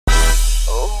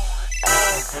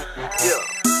Yeah.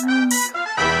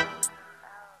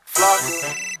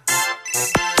 Flocka.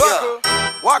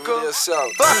 Waka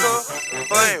Flocka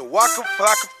flame. Waka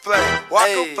Flocka flame.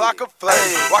 Waka Flocka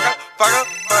flame. Waka Flocka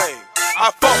flame. I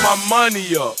fucked my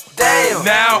money up. Damn.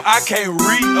 Now I can't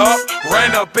re-up.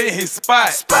 Ran up in his spot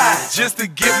just to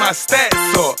get my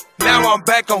stats up. Now I'm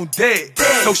back on deck.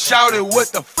 So shout it, what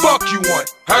the fuck you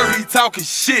want? Heard he talking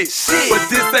shit, but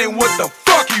this ain't what the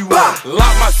fuck you want.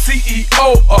 Lock my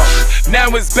CEO up.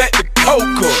 Now it's back to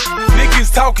Coca.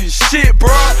 Niggas talking shit, bro.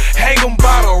 Hang him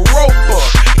by the rope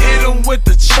up. Hit him with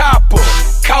the chopper.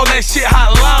 Call that shit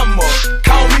hot llama.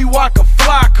 Call me Waka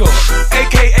Flocka,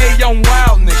 aka Young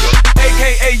Wild Nigga,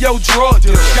 aka yo drug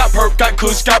dealer. Got perp, got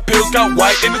kush, got pills, got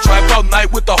white in the trap all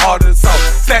night with the heart of the salt.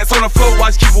 Stats on the floor,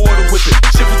 watch keep order with it.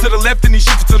 Shifting to the left and he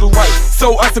shifting to the right.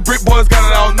 So us the brick boys got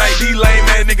it all night. These lame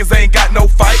ass niggas ain't got no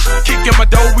fight. Kick in my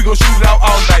door, we gon' shoot it out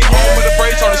all night. Home with a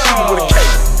brace, tryna shoot it with a K.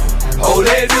 Oh,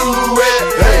 they do it,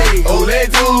 hey. Oh, they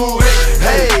do it,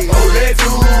 hey. Oh, they do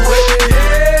it,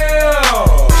 Yeah.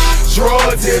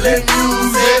 drug dealing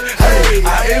music, hey.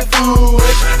 I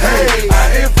influence, hey.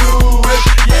 I influence,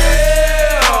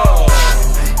 Yeah.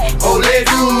 oh, they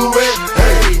do it,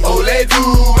 hey. Oh, they do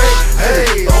it,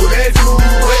 hey. Oh, they do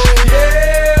it,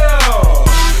 Yeah.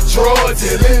 drug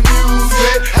dealing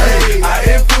music, hey. I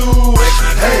influence,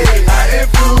 hey. I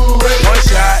influence. One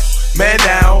shot, man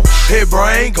down, hit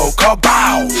brain, go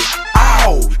kabow.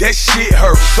 Ow, that shit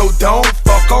hurt, so don't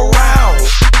fuck around.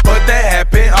 But that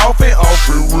happen off in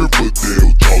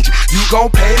Riverdale, Georgia. You gon'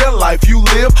 pay the life you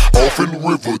live off in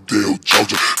Riverdale,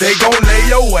 Georgia. They gon' lay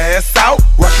your ass out,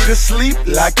 rock you to sleep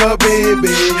like a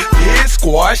baby. Hit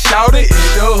squad, shout it in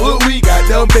the hood, we got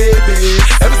them baby.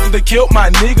 Ever since they killed my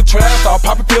nigga Trav, all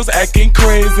poppin' pills acting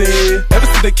crazy. Ever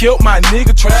since they killed my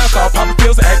nigga Trav, all poppin'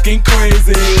 pills acting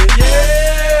crazy.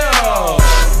 Yeah.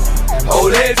 Oh,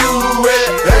 they do it,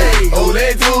 hey. Oh,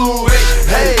 they do it,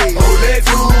 hey. Oh, they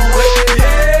do it,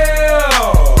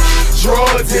 Yeah.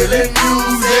 drug dealing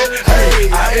music, hey.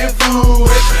 I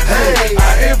influence, hey. I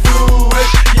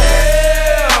influence,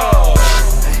 Yeah.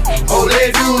 oh,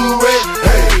 they do it,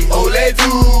 hey. Oh, they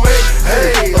do it,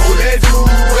 hey. Oh, they do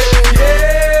it,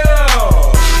 Yeah.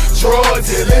 drug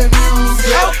dealing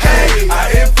music, hey. I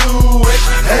influence,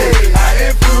 hey. I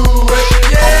influence,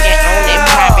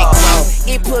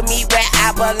 It put me where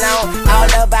I belong.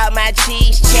 All about my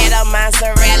cheese, cheddar,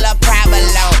 mozzarella,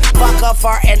 provolone. Fuck her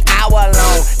for an hour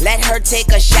long. Let her take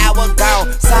a shower,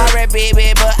 gone. Sorry,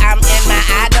 baby, but I'm in my.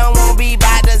 I don't wanna be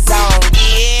by the zone.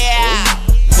 Yeah.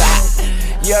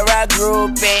 You're a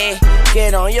groupie.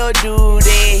 Get on your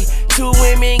duty. Two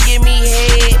women give me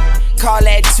head. Call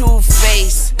that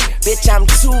two-face. Bitch, I'm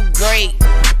too great.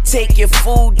 Take your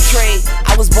food tray.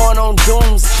 I was born on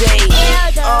doomsday.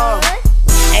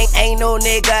 Ain't no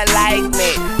nigga like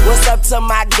me. What's up to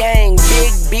my gang?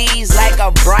 Big B's like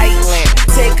a Brightland.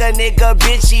 Take a nigga,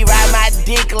 bitch, she ride my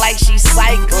dick like she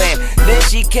cycling. Then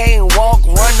she can't walk,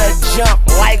 run or jump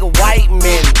like white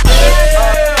men.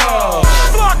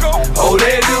 oh,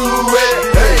 they do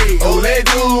it, hey. Oh, they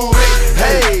do it,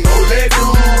 hey. Oh, they do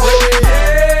it,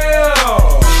 Yeah.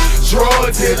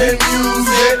 drug dealing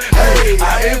music, hey. I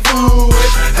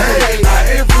influence, hey. I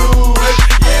influence,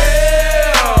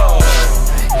 Yeah.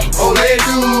 oh, they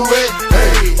do